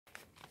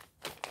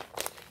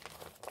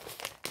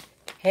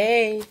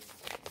Hey,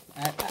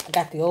 I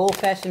got the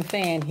old-fashioned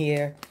fan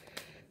here.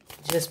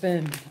 Just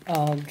been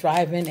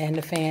driving, and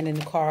the fan in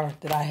the car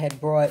that I had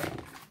brought,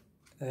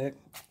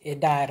 it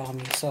died on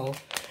me. So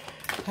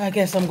I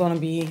guess I'm going to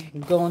be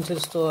going to the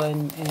store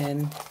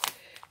and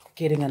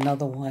getting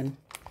another one.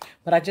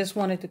 But I just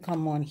wanted to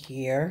come on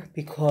here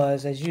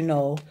because, as you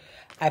know,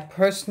 I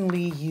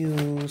personally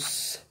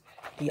use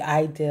the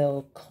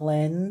Ideal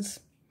Cleanse,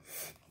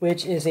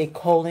 which is a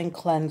colon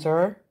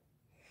cleanser.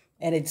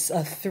 And it's a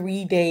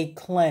 3-day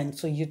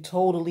cleanse, so you're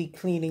totally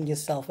cleaning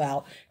yourself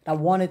out. And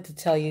I wanted to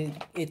tell you,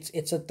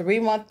 it's a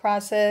 3-month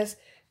process,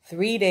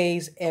 3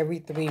 days every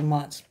 3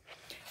 months.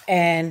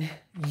 And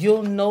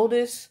you'll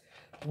notice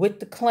with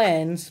the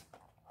cleanse,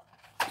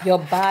 your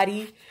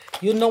body,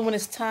 you'll know when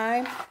it's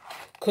time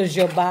because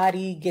your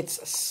body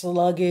gets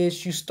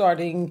sluggish. You're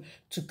starting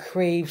to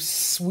crave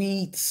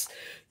sweets.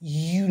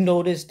 You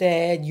notice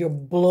that you're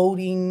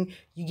bloating,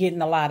 you're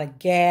getting a lot of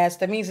gas.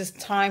 That means it's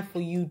time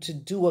for you to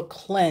do a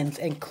cleanse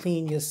and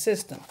clean your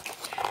system.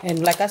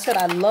 And like I said,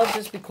 I love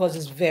this because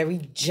it's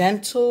very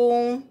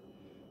gentle.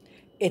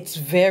 It's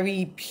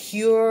very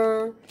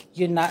pure.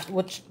 You're not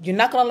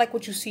gonna like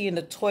what you see in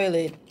the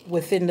toilet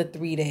within the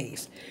 3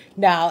 days.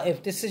 Now,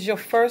 if this is your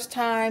first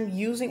time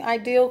using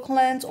Ideal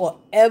Cleanse or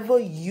ever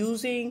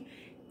using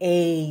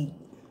a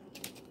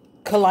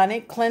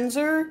colonic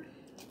cleanser,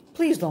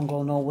 please don't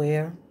go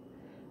nowhere.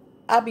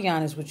 I'll be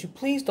honest with you.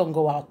 Please don't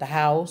go out the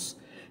house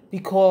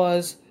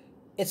because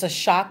it's a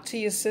shock to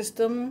your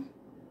system.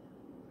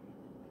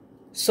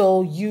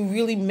 So you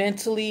really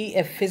mentally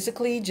and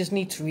physically just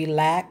need to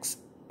relax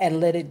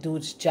and let it do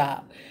its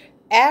job.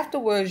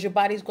 Afterwards, your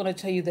body's going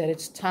to tell you that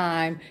it's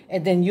time,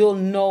 and then you'll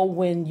know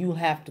when you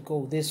have to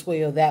go this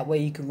way or that way.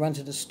 You can run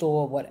to the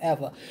store or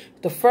whatever.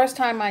 The first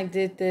time I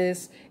did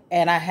this,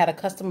 and I had a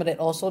customer that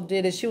also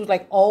did it, she was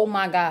like, oh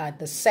my God,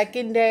 the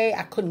second day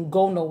I couldn't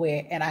go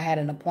nowhere and I had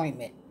an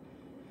appointment.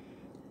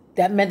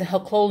 That meant that her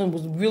colon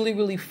was really,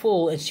 really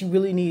full and she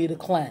really needed a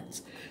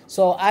cleanse.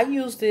 So I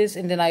used this,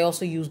 and then I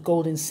also used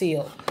Golden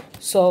Seal.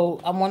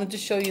 So I wanted to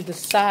show you the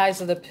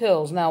size of the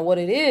pills. Now what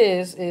it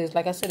is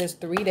like I said, it's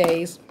 3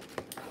 days.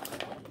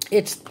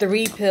 It's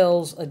 3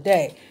 pills a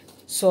day.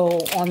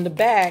 So on the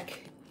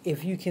back,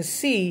 if you can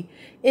see,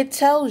 it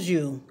tells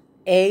you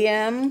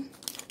AM,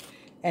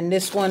 and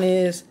this one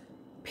is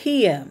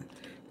PM.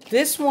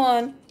 This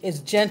one is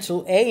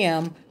gentle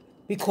AM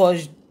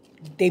because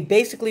they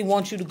basically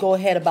want you to go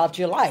ahead about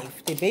your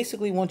life. They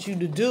basically want you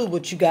to do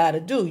what you got to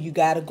do. You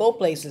got to go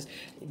places.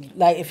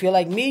 Like if you're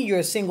like me, you're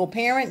a single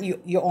parent,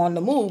 you're on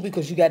the move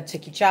because you got to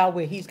take your child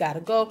where he's got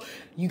to go.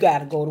 You got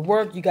to go to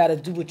work. You got to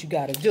do what you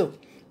got to do.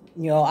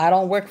 You know, I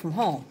don't work from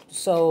home.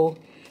 So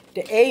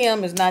the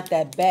AM is not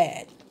that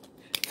bad.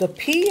 The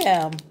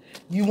PM,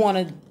 you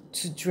want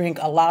to drink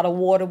a lot of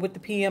water with the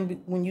PM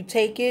when you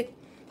take it.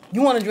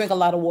 You want to drink a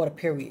lot of water,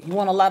 period. You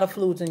want a lot of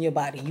fluids in your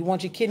body. You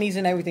want your kidneys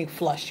and everything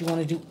flushed. You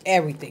want to do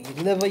everything.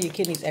 Your liver, your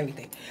kidneys,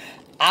 everything.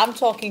 I'm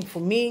talking for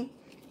me.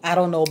 I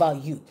don't know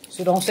about you.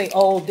 So don't say,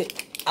 oh,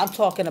 I'm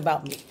talking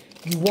about me.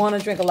 You want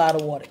to drink a lot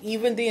of water.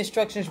 Even the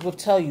instructions will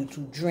tell you to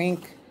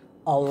drink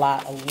a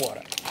lot of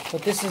water.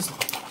 But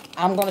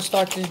I'm going to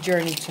start this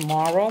journey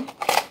tomorrow.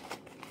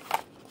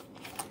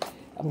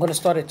 I'm going to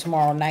start it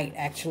tomorrow night,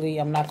 actually.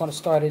 I'm not going to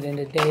start it in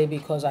the day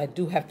because I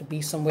do have to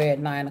be somewhere at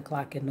 9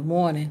 o'clock in the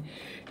morning.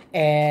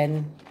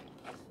 And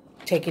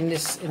taking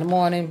this in the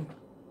morning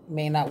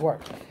may not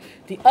work.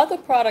 The other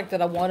product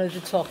that I wanted to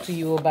talk to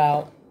you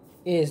about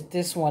is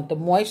this one, the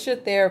Moisture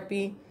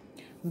Therapy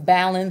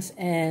Balance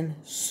and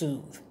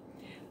Soothe.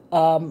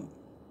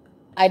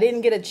 I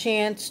didn't get a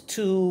chance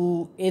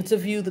to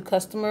interview the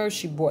customer.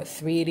 She bought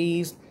 3 of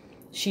these.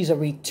 She's a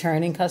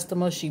returning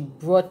customer. She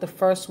brought the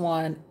first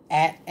one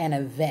at an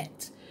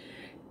event.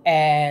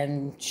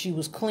 And she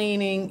was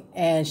cleaning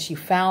and she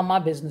found my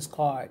business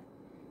card.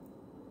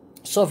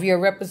 So if you're a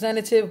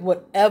representative,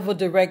 whatever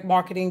direct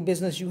marketing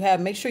business you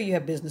have, make sure you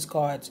have business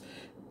cards.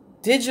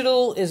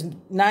 Digital is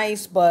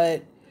nice,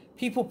 but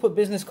people put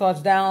business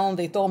cards down.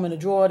 They throw them in a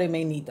drawer. They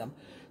may need them.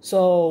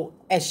 So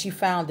as she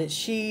found it,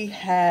 she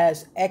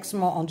has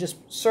eczema on just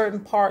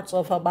certain parts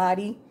of her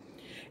body.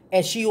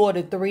 And she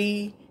ordered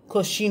 3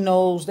 because she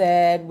knows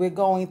that we're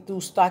going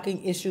through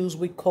stocking issues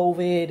with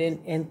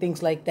COVID and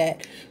things like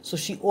that. So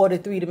she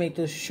ordered 3 to make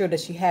sure that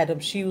she had them.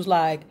 She was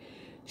like,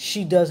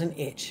 she doesn't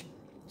itch.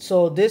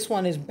 So this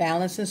one is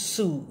Balance and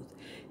Soothe.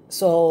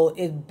 So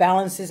it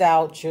balances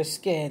out your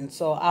skin.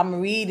 So I'm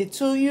going to read it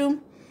to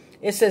you.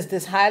 It says,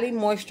 this highly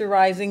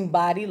moisturizing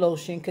body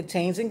lotion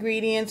contains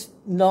ingredients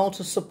known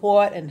to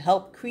support and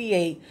help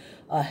create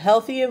a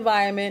healthy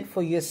environment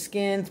for your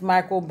skin's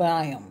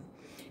microbiome.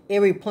 It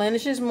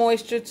replenishes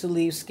moisture to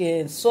leave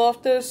skin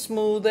softer,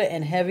 smoother,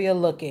 and heavier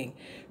looking,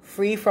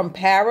 free from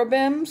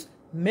parabens,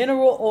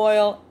 mineral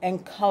oil,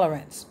 and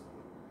colorants.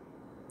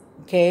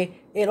 Okay,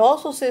 it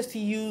also says to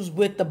use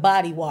with the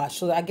body wash.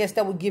 So I guess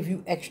that would give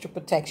you extra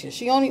protection.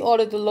 She only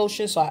ordered the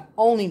lotion, so I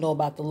only know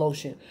about the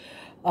lotion.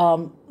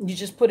 You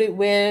just put it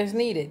where it's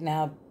needed.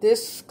 Now,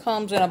 this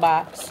comes in a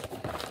box,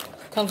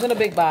 comes in a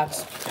big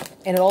box,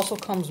 and it also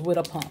comes with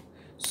a pump.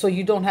 so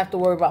you don't have to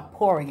worry about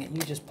pouring it.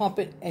 You just pump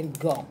it and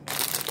go.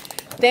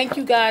 Thank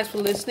you guys for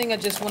listening. I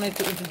just wanted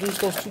to introduce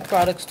those two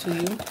products to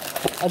you.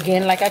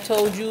 Again, like I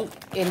told you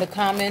in the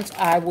comments,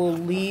 I will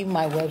leave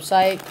my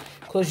website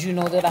because you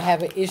know that I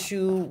have an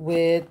issue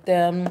with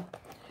them.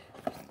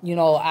 You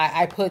know,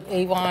 I put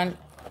Avon,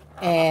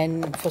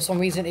 and for some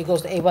reason it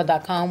goes to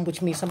avon.com,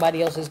 which means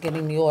somebody else is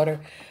getting the order.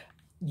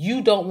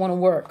 You don't want to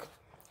work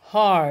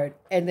hard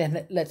and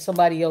then let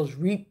somebody else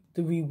reap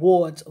the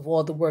rewards of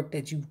all the work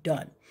that you've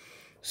done.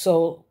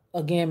 So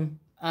again,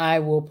 I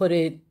will put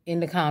it in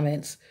the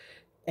comments.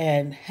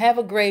 And have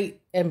a great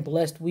and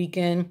blessed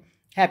weekend.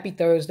 Happy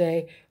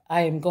Thursday.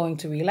 I am going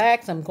to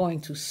relax. I'm going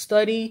to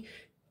study.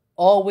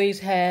 Always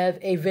have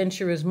a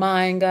venturous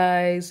mind,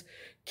 guys.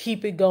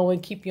 Keep it going.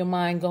 Keep your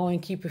mind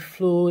going. Keep it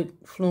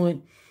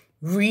fluent.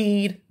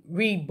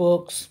 Read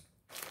books.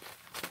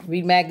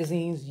 Read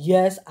magazines.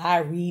 Yes, I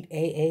read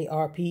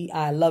AARP.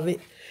 I love it.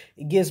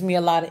 It gives me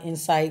a lot of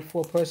insight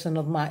for a person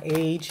of my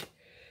age.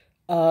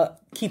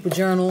 Keep a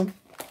journal.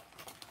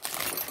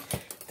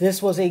 This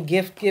was a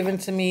gift given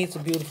to me. It's a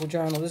beautiful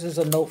journal. This is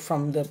a note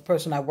from the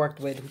person I worked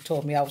with who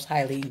told me I was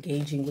highly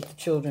engaging with the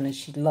children and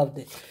she loved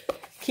it.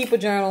 Keep a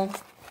journal.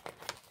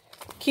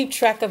 Keep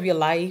track of your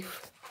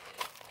life.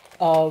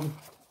 I'm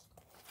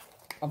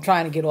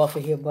trying to get off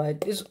of here,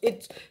 but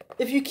it's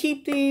if you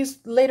keep these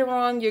later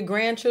on, your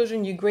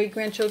grandchildren, your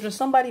great-grandchildren,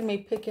 somebody may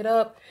pick it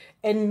up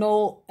and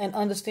know and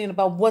understand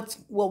about what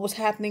was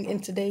happening in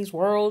today's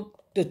world,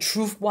 the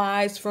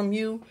truth-wise from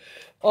you.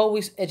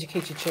 Always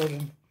educate your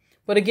children.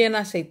 But again,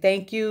 I say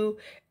thank you,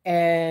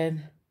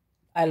 and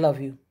I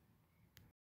love you.